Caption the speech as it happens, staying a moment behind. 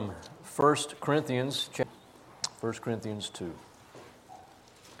1 Corinthians 2.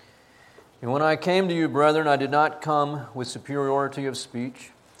 And when I came to you, brethren, I did not come with superiority of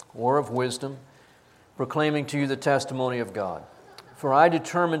speech or of wisdom, proclaiming to you the testimony of God. For I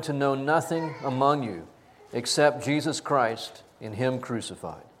determined to know nothing among you except Jesus Christ and Him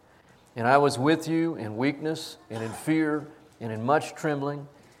crucified. And I was with you in weakness and in fear and in much trembling.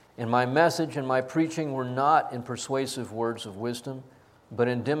 And my message and my preaching were not in persuasive words of wisdom, but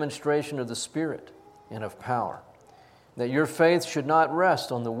in demonstration of the Spirit and of power, that your faith should not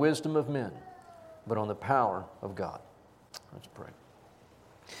rest on the wisdom of men, but on the power of God. Let's pray.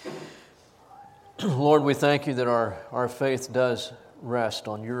 Lord, we thank you that our faith does rest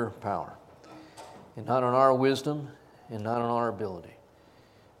on your power, and not on our wisdom, and not on our ability.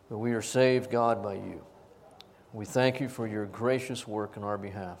 But we are saved, God, by you. We thank you for your gracious work on our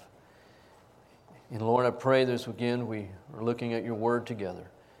behalf. And Lord, I pray this again, we are looking at your word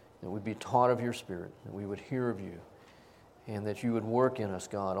together, that we'd be taught of your Spirit, that we would hear of you, and that you would work in us,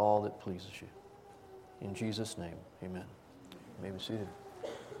 God, all that pleases you. In Jesus' name, amen. You may be seated.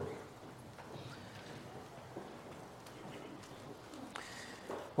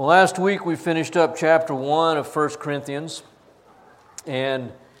 Well, last week we finished up chapter 1 of 1 Corinthians,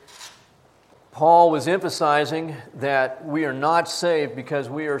 and Paul was emphasizing that we are not saved because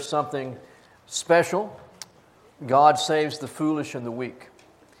we are something special. God saves the foolish and the weak.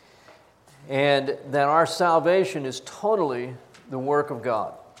 And that our salvation is totally the work of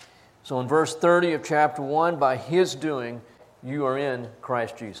God. So in verse 30 of chapter 1, by His doing, you are in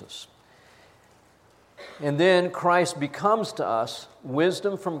Christ Jesus. And then Christ becomes to us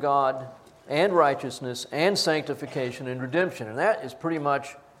wisdom from God and righteousness and sanctification and redemption. And that is pretty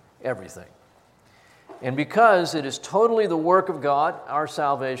much everything. And because it is totally the work of God, our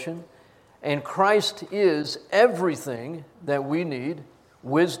salvation, and Christ is everything that we need,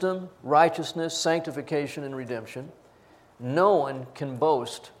 wisdom, righteousness, sanctification, and redemption, no one can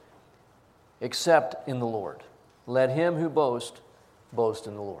boast except in the Lord. Let him who boasts, boast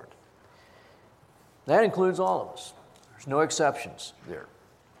in the Lord. That includes all of us. There's no exceptions there.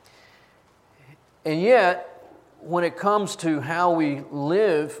 And yet, when it comes to how we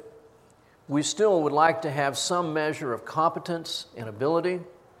live, we still would like to have some measure of competence and ability.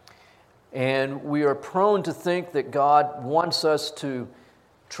 And we are prone to think that God wants us to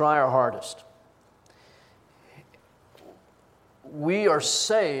try our hardest. We are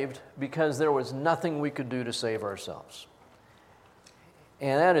saved because there was nothing we could do to save ourselves.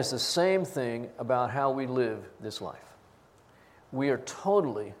 And that is the same thing about how we live this life. We are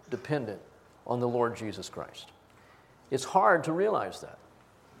totally dependent on the Lord Jesus Christ. It's hard to realize that.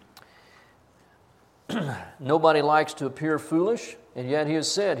 Nobody likes to appear foolish, and yet He has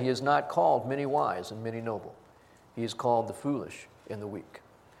said He has not called many wise and many noble. He has called the foolish and the weak.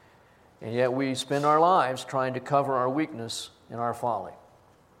 And yet we spend our lives trying to cover our weakness and our folly.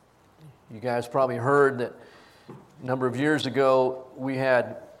 You guys probably heard that a number of years ago we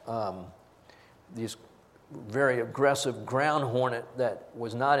had these very aggressive ground hornet that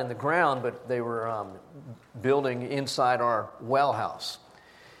was not in the ground, but they were building inside our well house.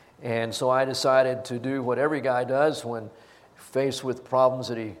 And so I decided to do what every guy does when faced with problems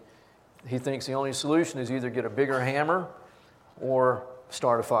that he thinks the only solution is either get a bigger hammer or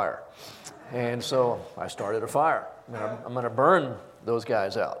start a fire. And so I started a fire. I'm going to burn those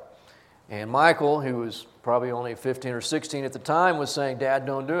guys out. And Michael, who was probably only 15 or 16 at the time, was saying, "Dad,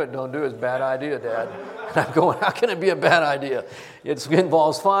 don't do it. Don't do it. It's a bad idea, Dad." And I'm going, "How can it be a bad idea? It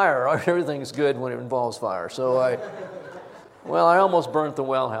involves fire. Everything's good when it involves fire." So I almost burnt the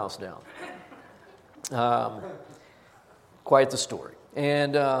well house down. Quite the story.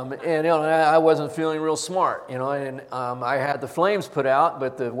 And I wasn't feeling real smart, and I had the flames put out,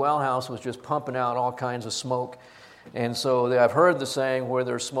 but the well house was just pumping out all kinds of smoke. And so I've heard the saying, where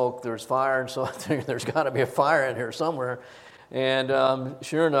there's smoke, there's fire, and so I think there's got to be a fire in here somewhere. And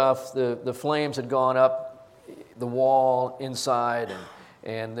sure enough, the flames had gone up the wall inside,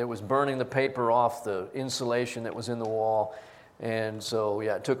 and it was burning the paper off the insulation that was in the wall. And so,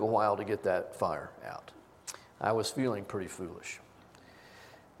 it took a while to get that fire out. I was feeling pretty foolish.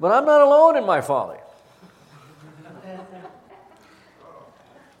 But I'm not alone in my folly.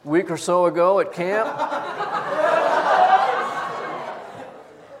 A week or so ago at camp,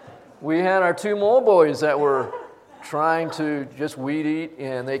 we had our two mole boys that were trying to just weed eat,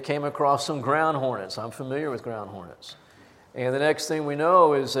 and they came across some ground hornets. I'm familiar with ground hornets. And the next thing we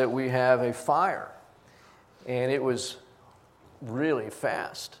know is that we have a fire. And it was really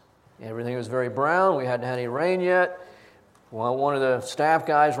fast. Everything was very brown. We hadn't had any rain yet. Well, one of the staff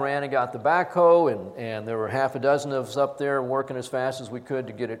guys ran and got the backhoe, and there were half a dozen of us up there working as fast as we could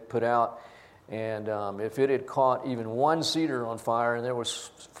to get it put out. And if it had caught even one cedar on fire and there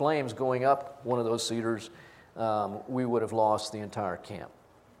was flames going up one of those cedars, we would have lost the entire camp.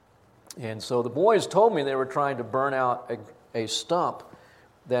 And so the boys told me they were trying to burn out a stump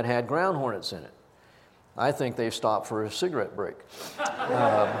that had ground hornets in it. I think they stopped for a cigarette break.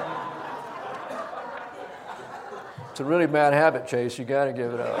 It's a really bad habit, Chase. You got to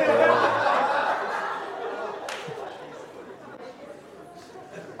give it up.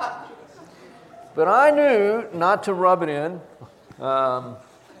 But I knew not to rub it in,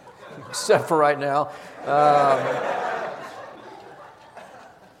 except for right now,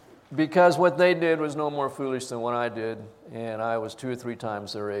 because what they did was no more foolish than what I did, and I was 2 or 3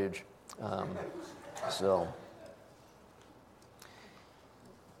 times their age.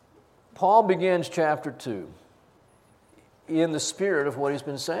 Paul begins chapter 2 in the spirit of what he's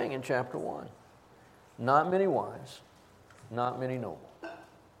been saying in chapter 1. Not many wise, not many noble.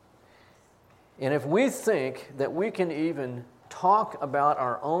 And if we think that we can even talk about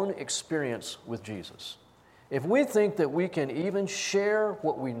our own experience with Jesus, if we think that we can even share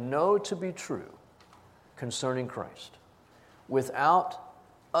what we know to be true concerning Christ without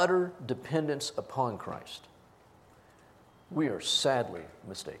utter dependence upon Christ, we are sadly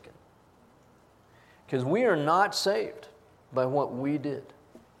mistaken. Because we are not saved by what we did.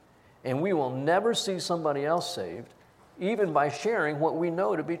 And we will never see somebody else saved even by sharing what we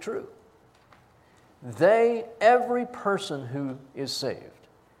know to be true. Every person who is saved,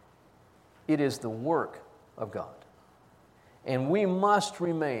 it is the work of God. And we must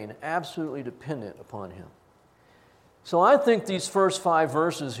remain absolutely dependent upon Him. So I think these first 5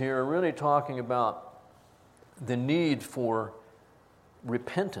 verses here are really talking about the need for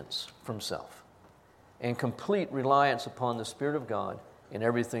repentance from self and complete reliance upon the Spirit of God in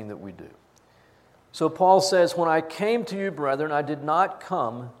everything that we do. So Paul says, "When I came to you, brethren, I did not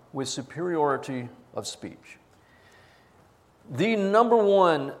come with superiority of speech." The number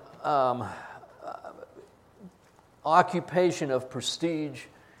one occupation of prestige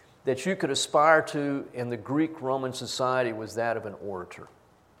that you could aspire to in the Greek-Roman society was that of an orator.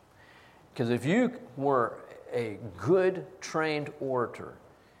 Because if you were a good, trained orator,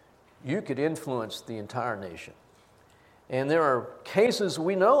 you could influence the entire nation. And there are cases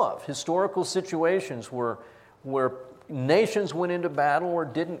we know of, historical situations where nations went into battle or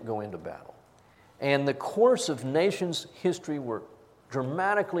didn't go into battle. And the course of nations' history were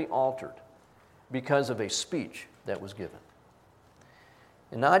dramatically altered because of a speech that was given.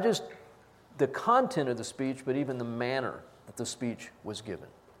 And not just the content of the speech, but even the manner that the speech was given.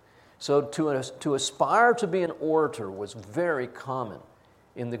 So to aspire to be an orator was very common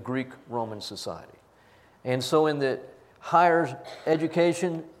in the Greek-Roman society. And so in the higher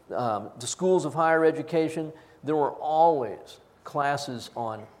education, the schools of higher education, there were always classes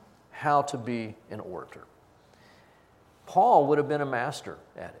on how to be an orator. Paul would have been a master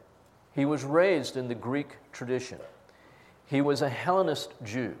at it. He was raised in the Greek tradition. He was a Hellenist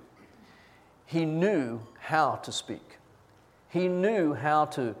Jew. He knew how to speak. He knew how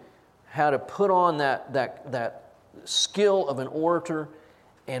to put on that skill of an orator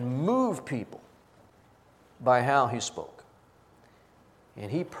and move people by how he spoke.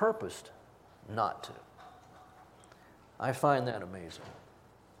 And he purposed not to. I find that amazing.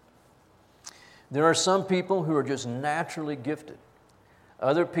 There are some people who are just naturally gifted.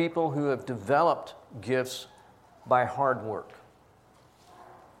 Other people who have developed gifts by hard work.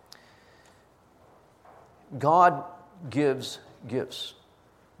 God gives gifts.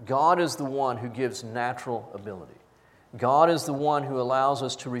 God is the one who gives natural ability. God is the one who allows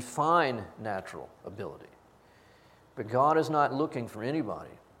us to refine natural ability. But God is not looking for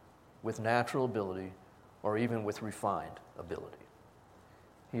anybody with natural ability or even with refined ability.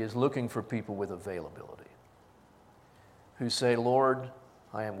 He is looking for people with availability who say, "Lord,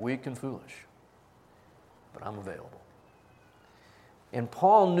 I am weak and foolish, but I'm available." And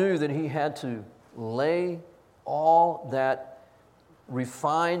Paul knew that he had to lay all that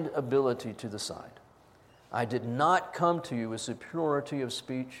refined ability to the side. "I did not come to you with superiority of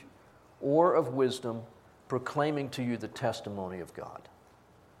speech or of wisdom, proclaiming to you the testimony of God."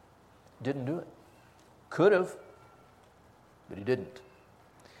 Didn't do it. Could have, but he didn't.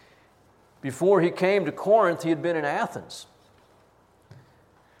 Before he came to Corinth, he had been in Athens,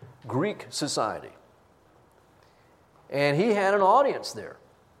 Greek society. And he had an audience there.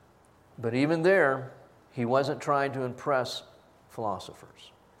 But even there, he wasn't trying to impress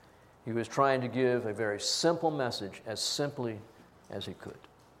philosophers. He was trying to give a very simple message as simply as he could.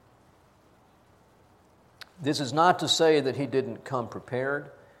 This is not to say that he didn't come prepared,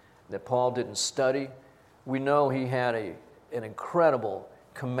 that Paul didn't study. We know he had an incredible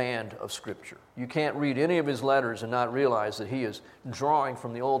command of Scripture. You can't read any of his letters and not realize that he is drawing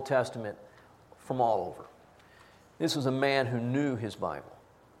from the Old Testament from all over. This was a man who knew his Bible.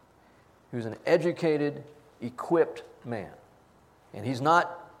 He was an educated, equipped man. And he's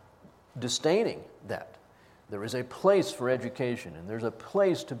not disdaining that. There is a place for education, and there's a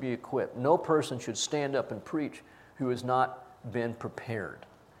place to be equipped. No person should stand up and preach who has not been prepared,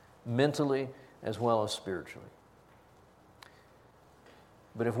 mentally as well as spiritually.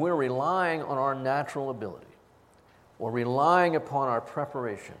 But if we're relying on our natural ability or relying upon our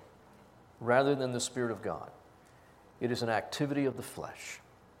preparation rather than the Spirit of God, it is an activity of the flesh,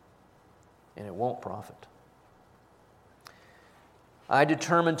 and it won't profit. I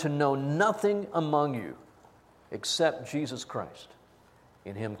determined to know nothing among you except Jesus Christ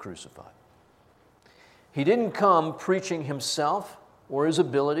in Him crucified. He didn't come preaching Himself or His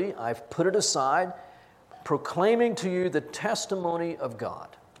ability. I've put it aside, proclaiming to you the testimony of God.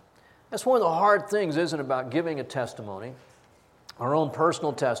 That's one of the hard things, isn't it, about giving a testimony, our own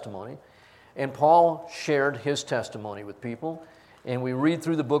personal testimony. And Paul shared his testimony with people. And we read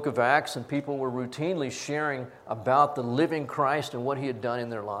through the book of Acts, and people were routinely sharing about the living Christ and what He had done in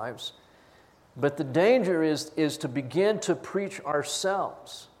their lives. But the danger is to begin to preach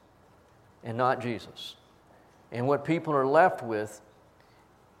ourselves and not Jesus. And what people are left with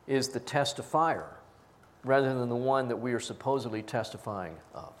is the testifier rather than the one that we are supposedly testifying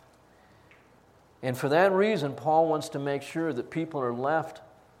of. And for that reason, Paul wants to make sure that people are left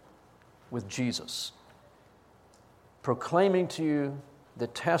with Jesus, proclaiming to you the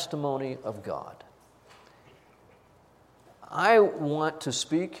testimony of God. I want to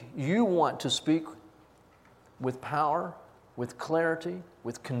speak, you want to speak with power, with clarity,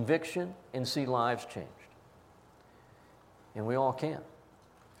 with conviction, and see lives changed. And we all can.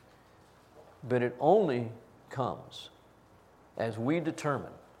 But it only comes as we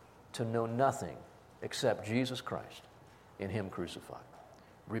determine to know nothing except Jesus Christ in Him crucified.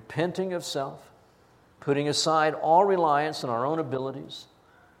 Repenting of self, putting aside all reliance on our own abilities,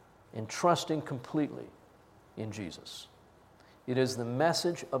 and trusting completely in Jesus. It is the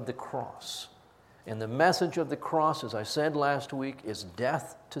message of the cross. And the message of the cross, as I said last week, is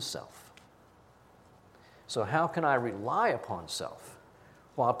death to self. So how can I rely upon self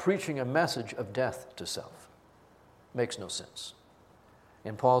while preaching a message of death to self? Makes no sense.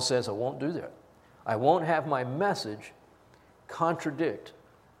 And Paul says, I won't do that. I won't have my message contradict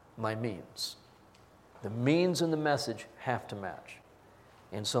my means. The means and the message have to match.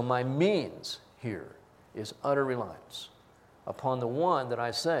 And so my means here is utter reliance upon the one that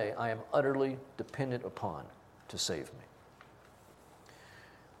I say I am utterly dependent upon to save me.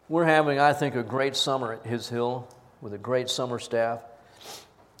 We're having, I think, a great summer at His Hill with a great summer staff.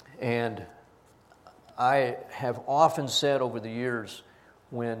 And I have often said over the years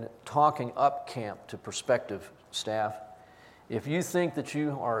when talking up camp to prospective staff, if you think that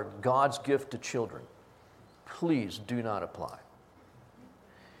you are God's gift to children, please do not apply.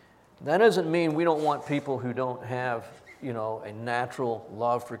 That doesn't mean we don't want people who don't have, a natural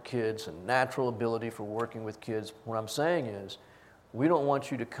love for kids and natural ability for working with kids. What I'm saying is, we don't want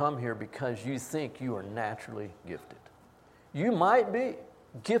you to come here because you think you are naturally gifted. You might be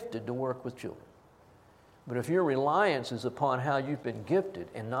gifted to work with children. But if your reliance is upon how you've been gifted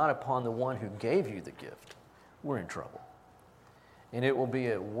and not upon the one who gave you the gift, we're in trouble. And it will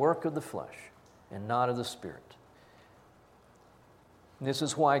be a work of the flesh and not of the Spirit. This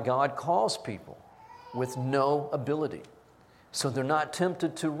is why God calls people with no ability, so they're not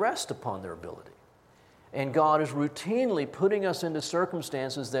tempted to rest upon their ability. And God is routinely putting us into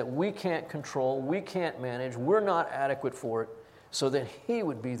circumstances that we can't control, we can't manage, we're not adequate for it, so that He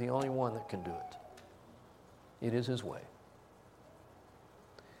would be the only one that can do it. It is His way.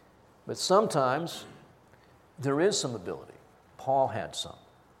 But sometimes there is some ability. Paul had some.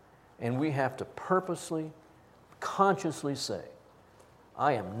 And we have to purposely, consciously say,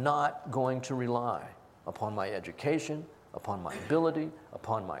 I am not going to rely upon my education, upon my ability,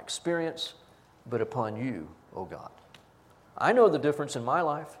 upon my experience, but upon You, O God. I know the difference in my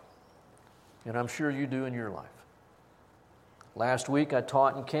life, and I'm sure you do in your life. Last week I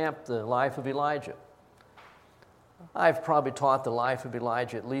taught in camp the life of Elijah. I've probably taught the life of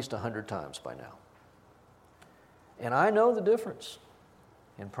Elijah at least 100 times by now. And I know the difference,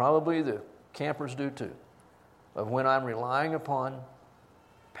 and probably the campers do too, of when I'm relying upon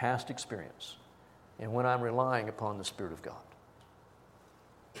past experience and when I'm relying upon the Spirit of God.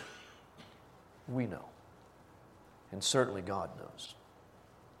 We know, and certainly God knows.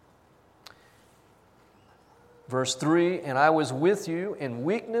 Verse 3, and I was with you in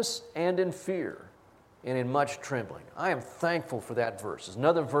weakness and in fear and in much trembling. I am thankful for that verse. It's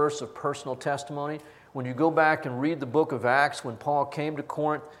another verse of personal testimony. When you go back and read the book of Acts, when Paul came to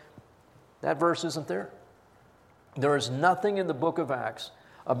Corinth, that verse isn't there. There is nothing in the book of Acts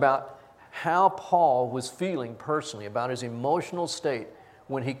about how Paul was feeling personally, about his emotional state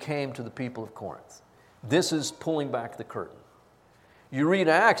when he came to the people of Corinth. This is pulling back the curtain. You read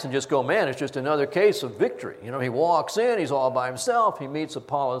Acts and just go, man, it's just another case of victory. You know, he walks in, he's all by himself. He meets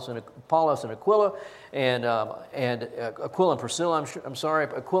Apollos and Aquila, and Aquila and Priscilla.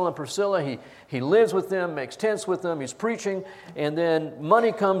 Aquila and Priscilla. He lives with them, makes tents with them. He's preaching, and then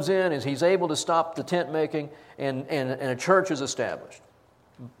money comes in, and he's able to stop the tent making, and a church is established.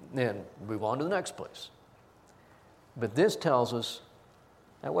 Then move on to the next place. But this tells us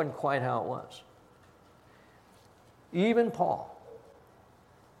that wasn't quite how it was. Even Paul,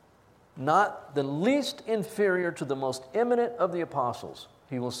 not the least inferior to the most eminent of the apostles,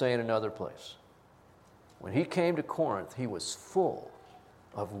 he will say in another place. When he came to Corinth, he was full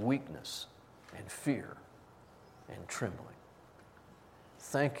of weakness and fear and trembling.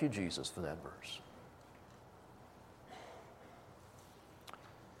 Thank you, Jesus, for that verse.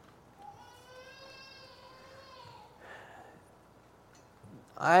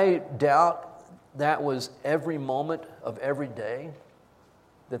 I doubt that was every moment of every day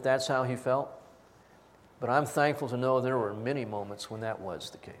that's how he felt. But I'm thankful to know there were many moments when that was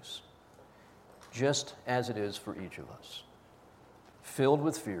the case. Just as it is for each of us. Filled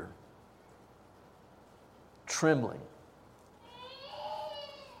with fear, trembling,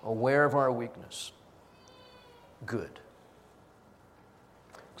 aware of our weakness. Good.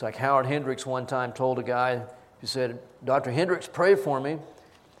 It's like Howard Hendricks one time told a guy, he said, Dr. Hendricks, pray for me.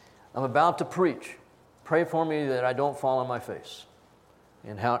 I'm about to preach. Pray for me that I don't fall on my face.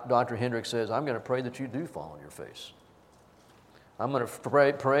 And Dr. Hendricks says, I'm going to pray that you do fall on your face. I'm going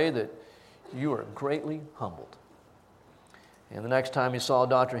to pray that you are greatly humbled. And the next time he saw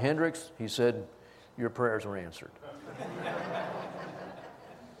Dr. Hendricks, he said, your prayers were answered.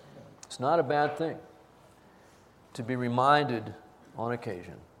 It's not a bad thing to be reminded on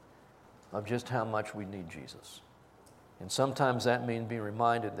occasion of just how much we need Jesus. And sometimes that means being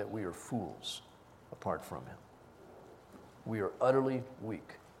reminded that we are fools apart from him. We are utterly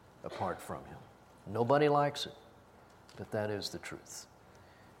weak apart from him. Nobody likes it, but that is the truth.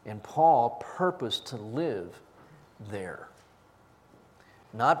 And Paul purposed to live there.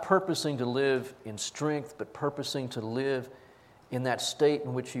 Not purposing to live in strength, but purposing to live in that state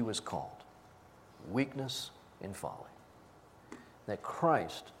in which he was called. Weakness and folly. That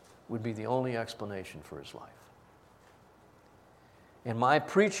Christ would be the only explanation for his life. And my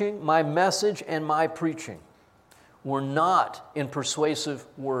preaching, my message and my preaching were not in persuasive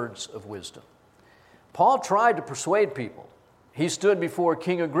words of wisdom. Paul tried to persuade people. He stood before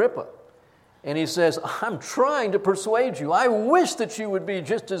King Agrippa and he says, I'm trying to persuade you. I wish that you would be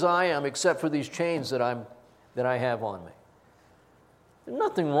just as I am, except for these chains that I have on me. There's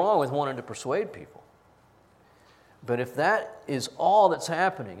nothing wrong with wanting to persuade people. But if that is all that's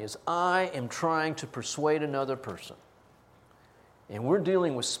happening, is I am trying to persuade another person, and we're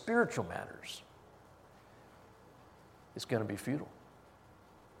dealing with spiritual matters, it's going to be futile.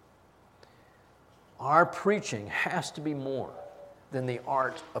 Our preaching has to be more than the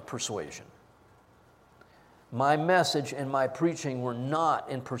art of persuasion. My message and my preaching were not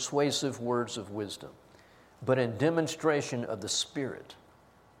in persuasive words of wisdom, but in demonstration of the Spirit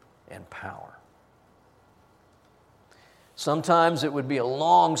and power. Sometimes it would be a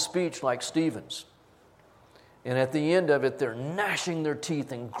long speech like Stephen's, and at the end of it, they're gnashing their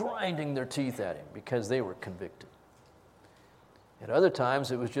teeth and grinding their teeth at him because they were convicted. At other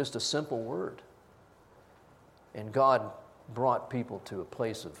times, it was just a simple word. And God brought people to a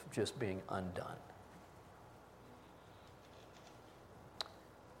place of just being undone.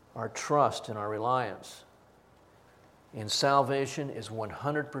 Our trust and our reliance in salvation is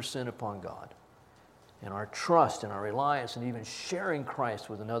 100% upon God. And our trust and our reliance and even sharing Christ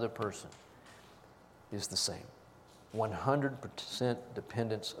with another person is the same. 100%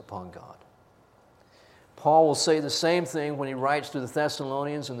 dependence upon God. Paul will say the same thing when he writes to the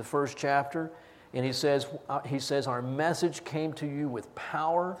Thessalonians in the first chapter, and he says, our message came to you with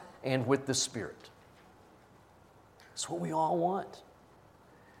power and with the Spirit. That's what we all want.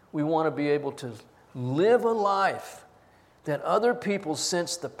 We want to be able to live a life that other people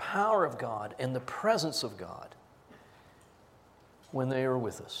sense the power of God and the presence of God when they are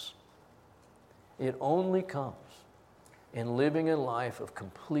with us. It only comes in living a life of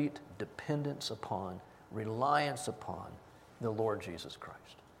complete dependence upon, reliance upon the Lord Jesus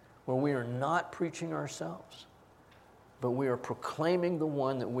Christ, where we are not preaching ourselves, but we are proclaiming the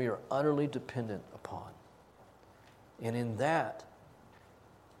one that we are utterly dependent upon. And in that,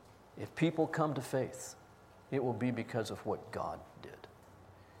 if people come to faith, it will be because of what God did.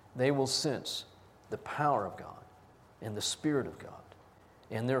 They will sense the power of God and the Spirit of God.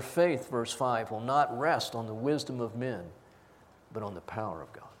 And their faith, verse 5, will not rest on the wisdom of men, but on the power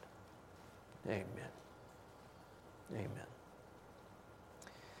of God. Amen. Amen.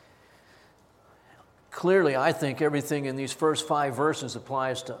 Clearly, I think everything in these first 5 verses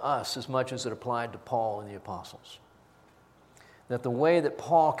applies to us as much as it applied to Paul and the apostles. That the way that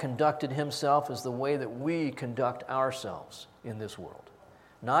Paul conducted himself is the way that we conduct ourselves in this world.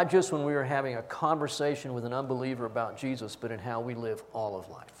 Not just when we are having a conversation with an unbeliever about Jesus, but in how we live all of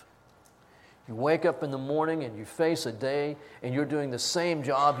life. You wake up in the morning and you face a day and you're doing the same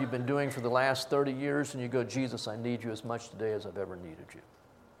job you've been doing for the last 30 years and you go, Jesus, I need you as much today as I've ever needed you.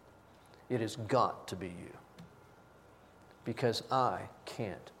 It has got to be you, because I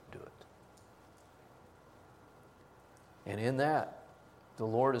can't do it. And in that, the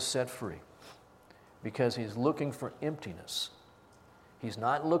Lord is set free, because He's looking for emptiness. He's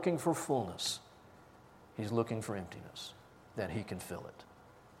not looking for fullness. He's looking for emptiness, that He can fill it.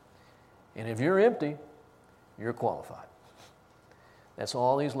 And if you're empty, you're qualified. That's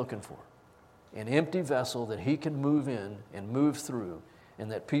all He's looking for. An empty vessel that He can move in and move through,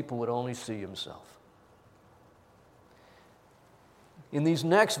 and that people would only see Himself. In these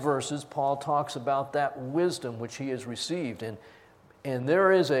next verses, Paul talks about that wisdom which he has received. And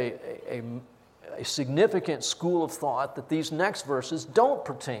there is a significant school of thought that these next verses don't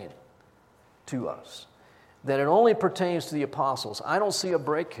pertain to us, that it only pertains to the apostles. I don't see a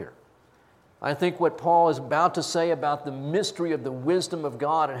break here. I think what Paul is about to say about the mystery of the wisdom of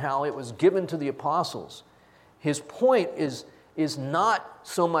God and how it was given to the apostles, his point is not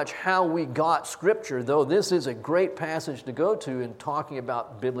so much how we got Scripture, though this is a great passage to go to in talking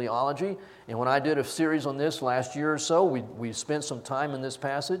about bibliology. And when I did a series on this last year or so, we spent some time in this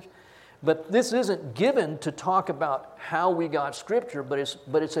passage. But this isn't given to talk about how we got Scripture, but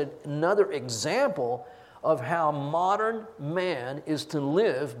it's another example of how modern man is to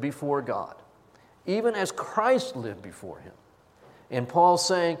live before God, even as Christ lived before Him. And Paul's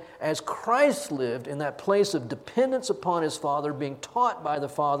saying, as Christ lived in that place of dependence upon His Father, being taught by the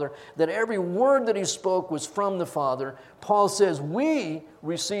Father, that every word that He spoke was from the Father, Paul says we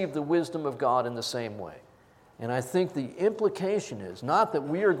receive the wisdom of God in the same way. And I think the implication is not that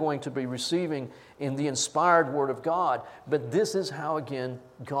we are going to be receiving in the inspired Word of God, but this is how, again,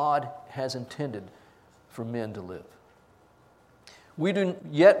 God has intended for men to live.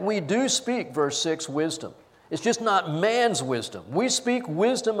 Yet we do speak, verse 6, wisdom. It's just not man's wisdom. We speak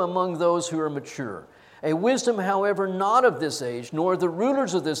wisdom among those who are mature. A wisdom, however, not of this age, nor the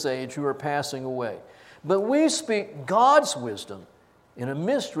rulers of this age who are passing away. But we speak God's wisdom in a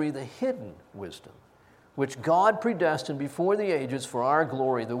mystery, the hidden wisdom, which God predestined before the ages for our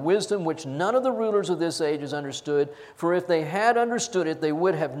glory, the wisdom which none of the rulers of this age has understood, for if they had understood it, they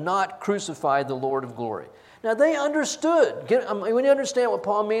would have not crucified the Lord of glory. Now, they understood. When you understand what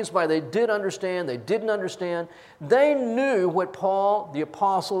Paul means by they did understand, they didn't understand, they knew what Paul, the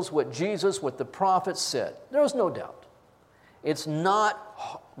apostles, what Jesus, what the prophets said. There was no doubt. It's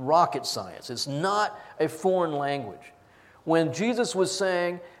not rocket science. It's not a foreign language. When Jesus was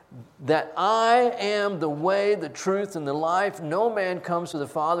saying that I am the way, the truth, and the life, no man comes to the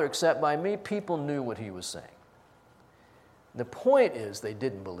Father except by me, people knew what He was saying. The point is they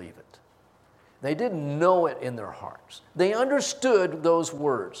didn't believe it. They didn't know it in their hearts. They understood those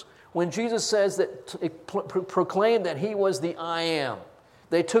words. When Jesus says that, proclaimed that He was the I am,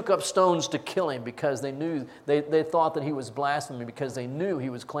 they took up stones to kill Him because they knew, they thought that He was blaspheming because they knew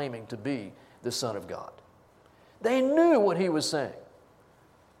He was claiming to be the Son of God. They knew what He was saying.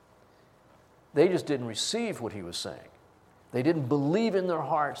 They just didn't receive what He was saying. They didn't believe in their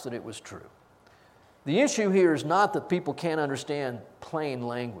hearts that it was true. The issue here is not that people can't understand plain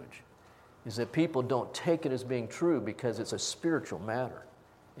language. Is that people don't take it as being true because it's a spiritual matter,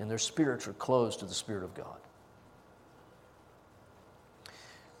 and their spirits are closed to the Spirit of God.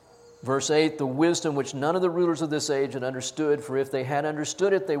 Verse 8, the wisdom which none of the rulers of this age had understood, for if they had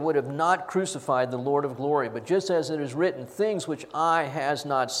understood it, they would have not crucified the Lord of glory. But just as it is written, things which eye has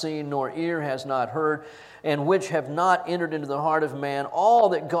not seen, nor ear has not heard, and which have not entered into the heart of man, all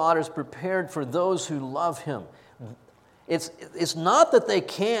that God has prepared for those who love Him. It's not that they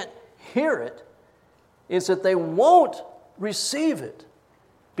can't hear it, it's that they won't receive it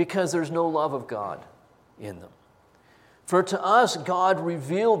because there's no love of God in them. For to us, God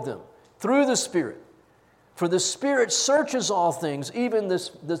revealed them through the Spirit. For the Spirit searches all things, even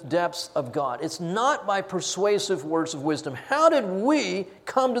the depths of God. It's not by persuasive words of wisdom. How did we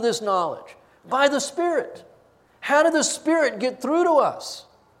come to this knowledge? By the Spirit. How did the Spirit get through to us?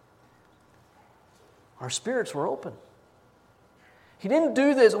 Our spirits were open. He didn't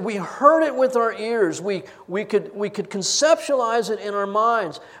do this. We heard it with our ears. We could conceptualize it in our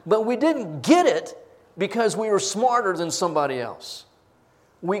minds, but we didn't get it because we were smarter than somebody else.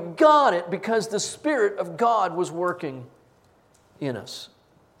 We got it because the Spirit of God was working in us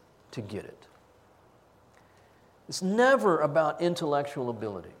to get it. It's never about intellectual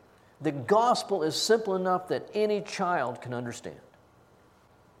ability. The gospel is simple enough that any child can understand.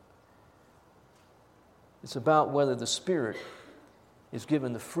 It's about whether the Spirit is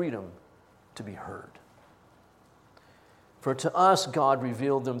given the freedom to be heard. For to us God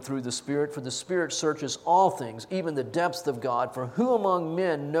revealed them through the Spirit, for the Spirit searches all things, even the depths of God. For who among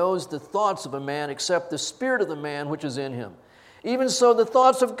men knows the thoughts of a man except the spirit of the man which is in him? Even so, the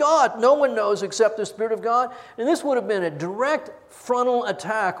thoughts of God no one knows except the Spirit of God. And this would have been a direct frontal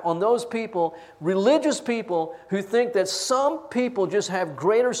attack on those people, religious people, who think that some people just have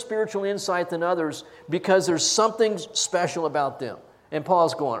greater spiritual insight than others because there's something special about them. And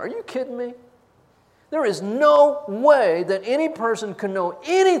Paul's going, are you kidding me? There is no way that any person can know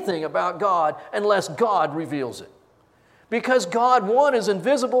anything about God unless God reveals it. Because God, one, is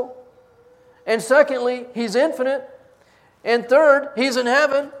invisible. And secondly, He's infinite. And third, He's in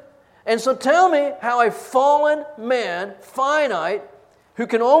heaven. And so tell me how a fallen man, finite, who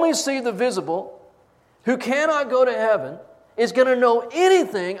can only see the visible, who cannot go to heaven, is going to know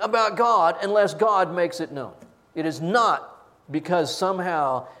anything about God unless God makes it known. It is not because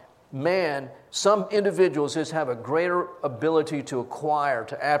somehow some individuals just have a greater ability to acquire,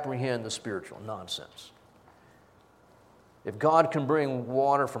 to apprehend the spiritual. Nonsense. If God can bring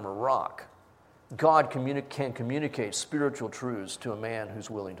water from a rock, God can communicate spiritual truths to a man who's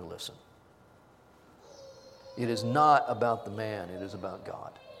willing to listen. It is not about the man, it is about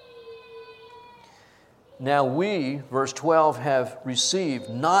God. Now we, verse 12, have received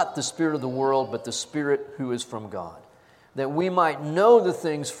not the spirit of the world, but the Spirit who is from God, that we might know the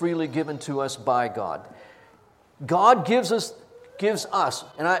things freely given to us by God. God gives us,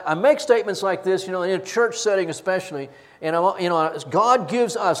 and I make statements like this, in a church setting especially, and God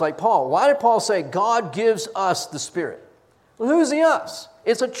gives us, like Paul. Why did Paul say God gives us the Spirit? Well, who's the us?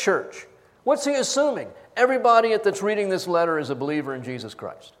 It's a church. What's he assuming? Everybody that's reading this letter is a believer in Jesus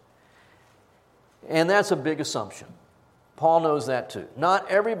Christ. And that's a big assumption. Paul knows that too. Not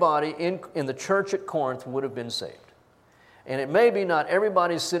everybody in the church at Corinth would have been saved. And it may be not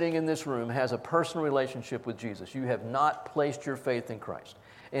everybody sitting in this room has a personal relationship with Jesus. You have not placed your faith in Christ.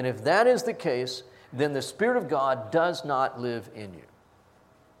 And if that is the case, then the Spirit of God does not live in you.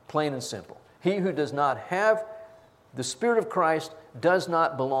 Plain and simple. He who does not have the Spirit of Christ does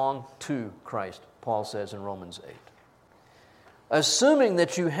not belong to Christ, Paul says in Romans 8. Assuming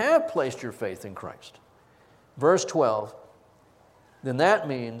that you have placed your faith in Christ, verse 12, then that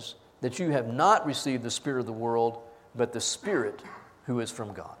means that you have not received the spirit of the world, but the Spirit who is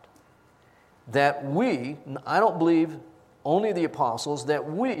from God. That we, I don't believe only the apostles, that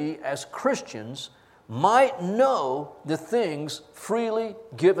we as Christians might know the things freely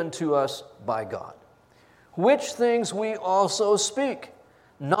given to us by God, which things we also speak,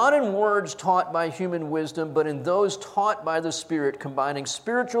 not in words taught by human wisdom, but in those taught by the Spirit, combining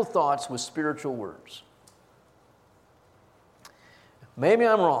spiritual thoughts with spiritual words. Maybe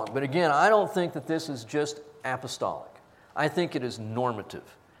I'm wrong, but again, I don't think that this is just apostolic. I think it is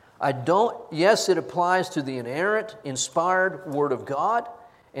normative. Yes, it applies to the inerrant, inspired Word of God,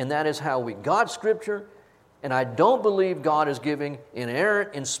 and that is how we got Scripture, and I don't believe God is giving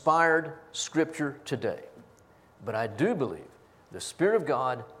inerrant, inspired Scripture today. But I do believe the Spirit of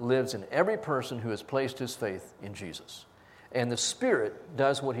God lives in every person who has placed his faith in Jesus. And the Spirit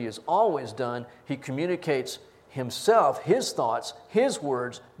does what He has always done. He communicates Himself, His thoughts, His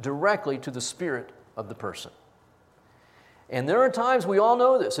words directly to the spirit of the person. And there are times, we all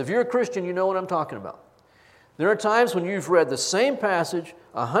know this. If you're a Christian, you know what I'm talking about. There are times when you've read the same passage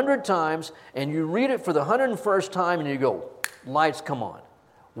 100 times and you read it for the 101st time and you go, lights come on.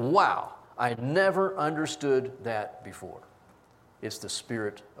 Wow, I never understood that before. It's the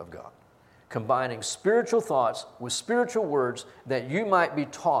Spirit of God, combining spiritual thoughts with spiritual words that you might be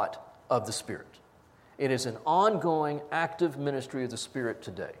taught of the Spirit. It is an ongoing, active ministry of the Spirit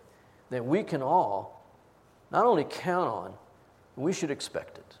today that we can all not only count on, we should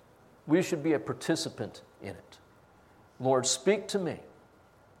expect it. We should be a participant in it. Lord, speak to me.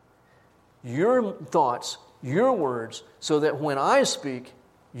 Your thoughts, your words, so that when I speak,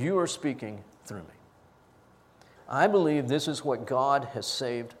 you are speaking through me. I believe this is what God has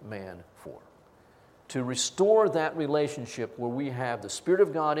saved man for. To restore that relationship where we have the Spirit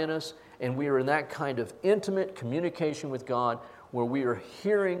of God in us and we are in that kind of intimate communication with God where we are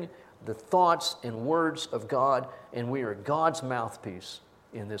hearing the thoughts and words of God and we are God's mouthpiece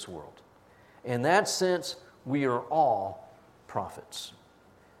in this world. In that sense, we are all prophets.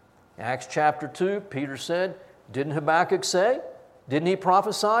 Acts chapter 2, Peter said, didn't Habakkuk say, didn't he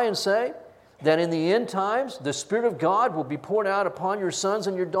prophesy and say that in the end times the Spirit of God will be poured out upon your sons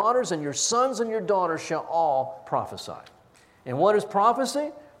and your daughters, and your sons and your daughters shall all prophesy. And what is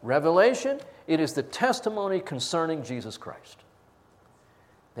prophecy? Revelation. It is the testimony concerning Jesus Christ.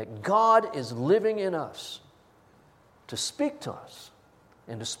 That God is living in us to speak to us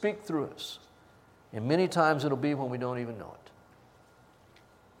and to speak through us. And many times it'll be when we don't even know it.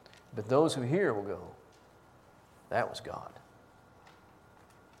 But those who hear will go, that was God.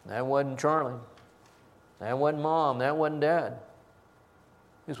 That wasn't Charlie. That wasn't Mom. That wasn't Dad.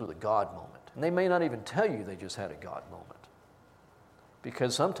 This was a God moment. And they may not even tell you they just had a God moment.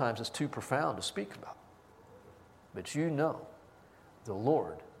 Because sometimes it's too profound to speak about. But you know, the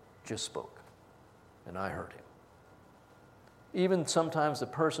Lord just spoke. And I heard him. Even sometimes the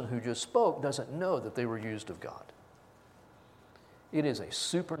person who just spoke doesn't know that they were used of God. It is a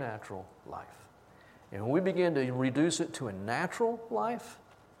supernatural life. And when we begin to reduce it to a natural life,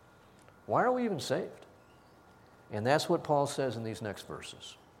 why are we even saved? And that's what Paul says in these next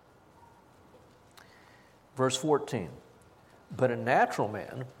verses. Verse 14. But a natural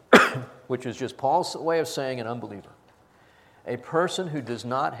man, which is just Paul's way of saying an unbeliever, a person who does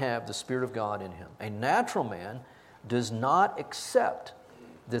not have the Spirit of God in him, a natural man does not accept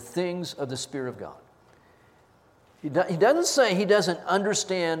the things of the Spirit of God. He doesn't say he doesn't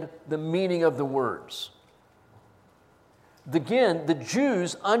understand the meaning of the words. Again, the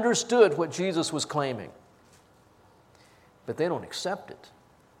Jews understood what Jesus was claiming, but they don't accept it.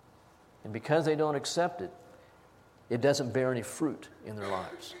 And because they don't accept it, it doesn't bear any fruit in their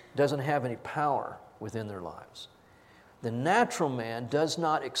lives. It doesn't have any power within their lives. The natural man does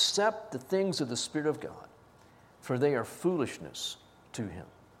not accept the things of the Spirit of God, for they are foolishness to him.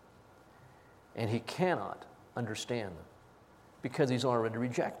 And he cannot understand them because he's already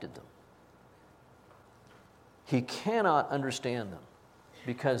rejected them. He cannot understand them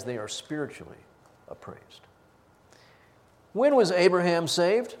because they are spiritually appraised. When was Abraham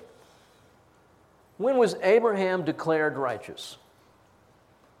saved? When was Abraham declared righteous?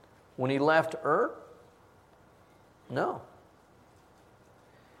 When he left Ur? No.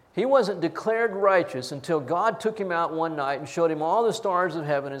 He wasn't declared righteous until God took him out one night and showed him all the stars of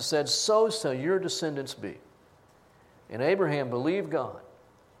heaven and said, "So shall your descendants be." And Abraham believed God,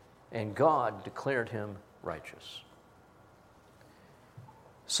 and God declared him righteous.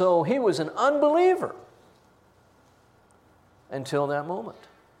 So he was an unbeliever until that moment.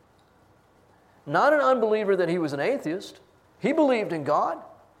 Not an unbeliever that he was an atheist. He believed in God,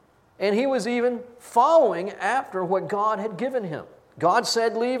 and he was even following after what God had given him. God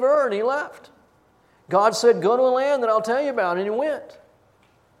said, leave Ur, and he left. God said, go to a land that I'll tell you about, and he went.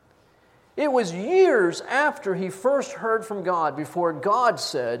 It was years after he first heard from God before God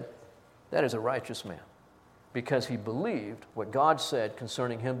said, that is a righteous man, because he believed what God said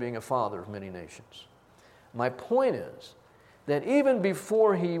concerning him being a father of many nations. My point is that even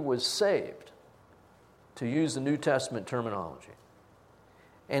before he was saved, to use the New Testament terminology,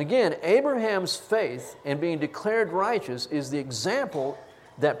 and again, Abraham's faith in being declared righteous is the example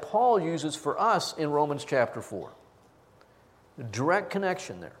that Paul uses for us in Romans chapter 4. A direct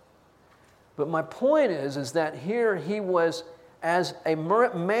connection there. But my point is that here he was as a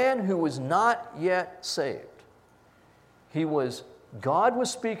man who was not yet saved. God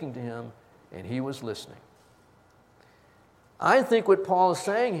was speaking to him, and he was listening. I think what Paul is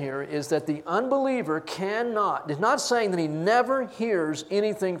saying here is that the unbeliever is not saying that he never hears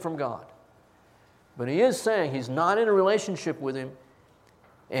anything from God. But he is saying he's not in a relationship with him,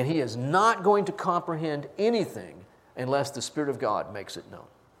 and he is not going to comprehend anything unless the Spirit of God makes it known.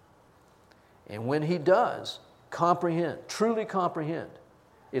 And when he does truly comprehend,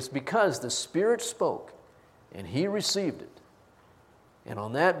 it's because the Spirit spoke and he received it. And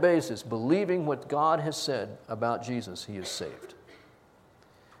on that basis, believing what God has said about Jesus, he is saved.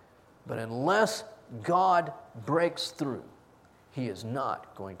 But unless God breaks through, he is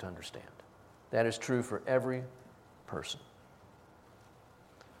not going to understand. That is true for every person.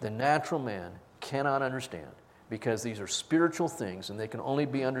 The natural man cannot understand because these are spiritual things and they can only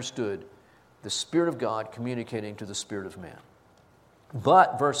be understood the Spirit of God communicating to the spirit of man.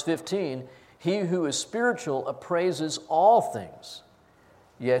 But, verse 15, he who is spiritual appraises all things,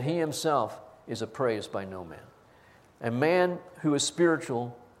 yet he himself is appraised by no man. A man who is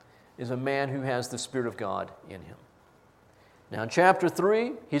spiritual is a man who has the Spirit of God in him. Now in chapter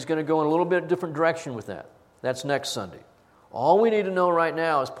 3, he's going to go in a little bit different direction with that. That's next Sunday. All we need to know right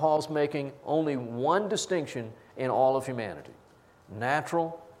now is Paul's making only one distinction in all of humanity: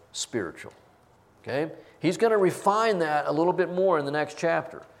 natural, spiritual. Okay? He's going to refine that a little bit more in the next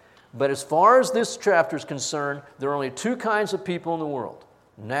chapter. But as far as this chapter is concerned, there are only two kinds of people in the world: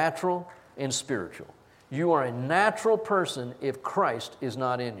 natural and spiritual. You are a natural person if Christ is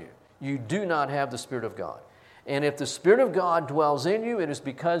not in you. You do not have the Spirit of God. And if the Spirit of God dwells in you, it is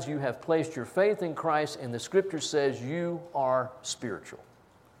because you have placed your faith in Christ, and the Scripture says you are spiritual.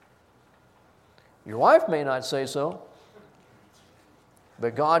 Your wife may not say so,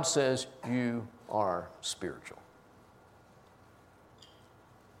 but God says you are spiritual.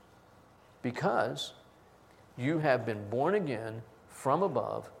 Because you have been born again from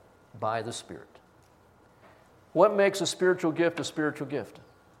above by the Spirit. What makes a spiritual gift a spiritual gift?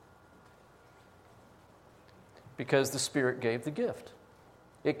 Because the Spirit gave the gift.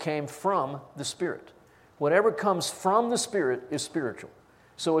 It came from the Spirit. Whatever comes from the Spirit is spiritual.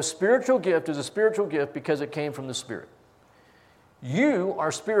 So a spiritual gift is a spiritual gift because it came from the Spirit. You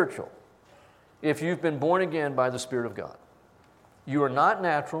are spiritual if you've been born again by the Spirit of God. You are not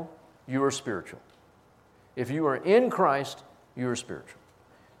natural, you are spiritual. If you are in Christ, you are spiritual.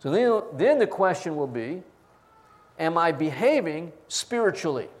 So then the question will be, am I behaving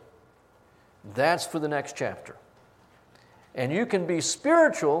spiritually? That's for the next chapter. And you can be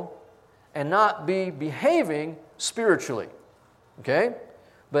spiritual and not be behaving spiritually. Okay?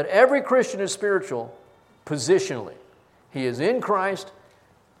 But every Christian is spiritual positionally. He is in Christ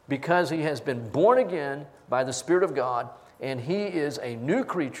because he has been born again by the Spirit of God, and he is a new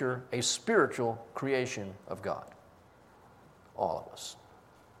creature, a spiritual creation of God. All of us.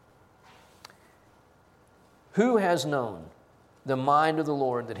 Who has known the mind of the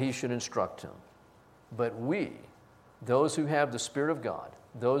Lord that he should instruct him? But we, those who have the Spirit of God,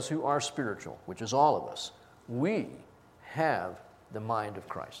 those who are spiritual, which is all of us, we have the mind of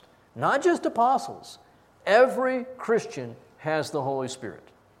Christ. Not just apostles. Every Christian has the Holy Spirit.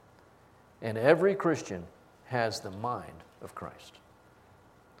 And every Christian has the mind of Christ.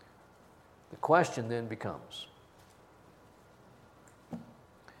 The question then becomes,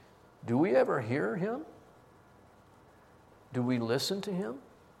 do we ever hear him? Do we listen to him?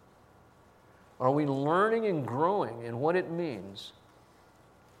 Are we learning and growing in what it means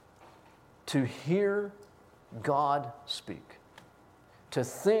to hear God speak, to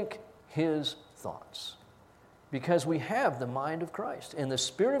think his thoughts? Because we have the mind of Christ, and the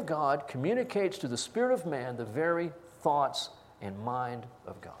Spirit of God communicates to the spirit of man the very thoughts and mind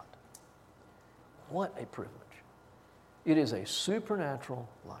of God. What a privilege. It is a supernatural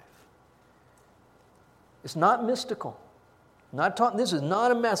life. It's not mystical. This is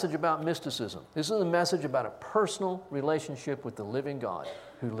not a message about mysticism. This is a message about a personal relationship with the living God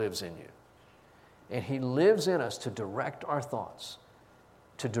who lives in you. And he lives in us to direct our thoughts,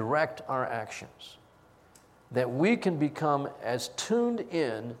 to direct our actions, that we can become as tuned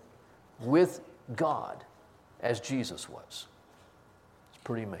in with God as Jesus was. It's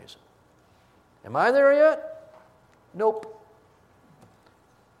pretty amazing. Am I there yet? Nope.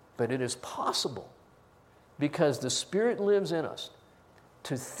 But it is possible, because the Spirit lives in us,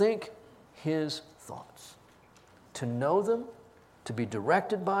 to think his thoughts, to know them, to be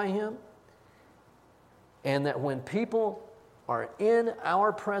directed by him, and that when people are in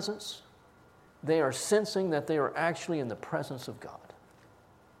our presence, they are sensing that they are actually in the presence of God.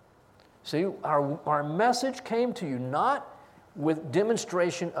 See, our message came to you not with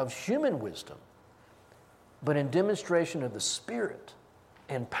demonstration of human wisdom, but in demonstration of the Spirit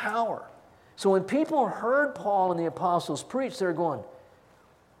and power. So when people heard Paul and the apostles preach, they're going,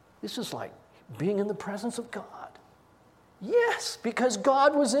 this is like being in the presence of God. Yes, because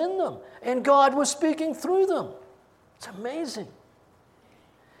God was in them and God was speaking through them. It's amazing.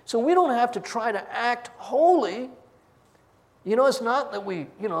 So we don't have to try to act holy. It's not that we,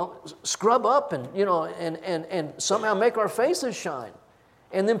 scrub up and, and somehow make our faces shine.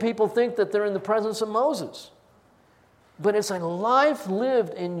 And then people think that they're in the presence of Moses. But it's a life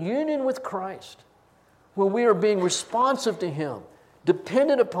lived in union with Christ, where we are being responsive to him,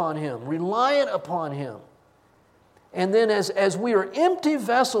 dependent upon him, reliant upon him. And then as we are empty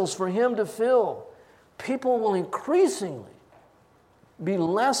vessels for him to fill, people will increasingly be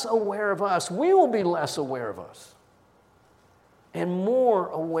less aware of us. We will be less aware of us and more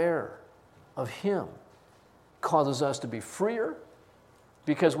aware of him. Causes us to be freer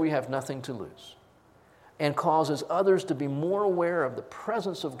because we have nothing to lose. and causes others to be more aware of the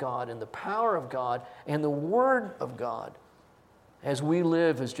presence of God and the power of God and the Word of God as we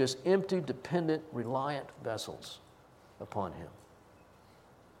live as just empty, dependent, reliant vessels upon Him.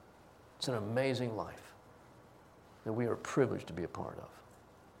 It's an amazing life that we are privileged to be a part of.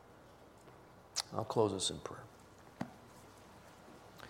 I'll close us in prayer.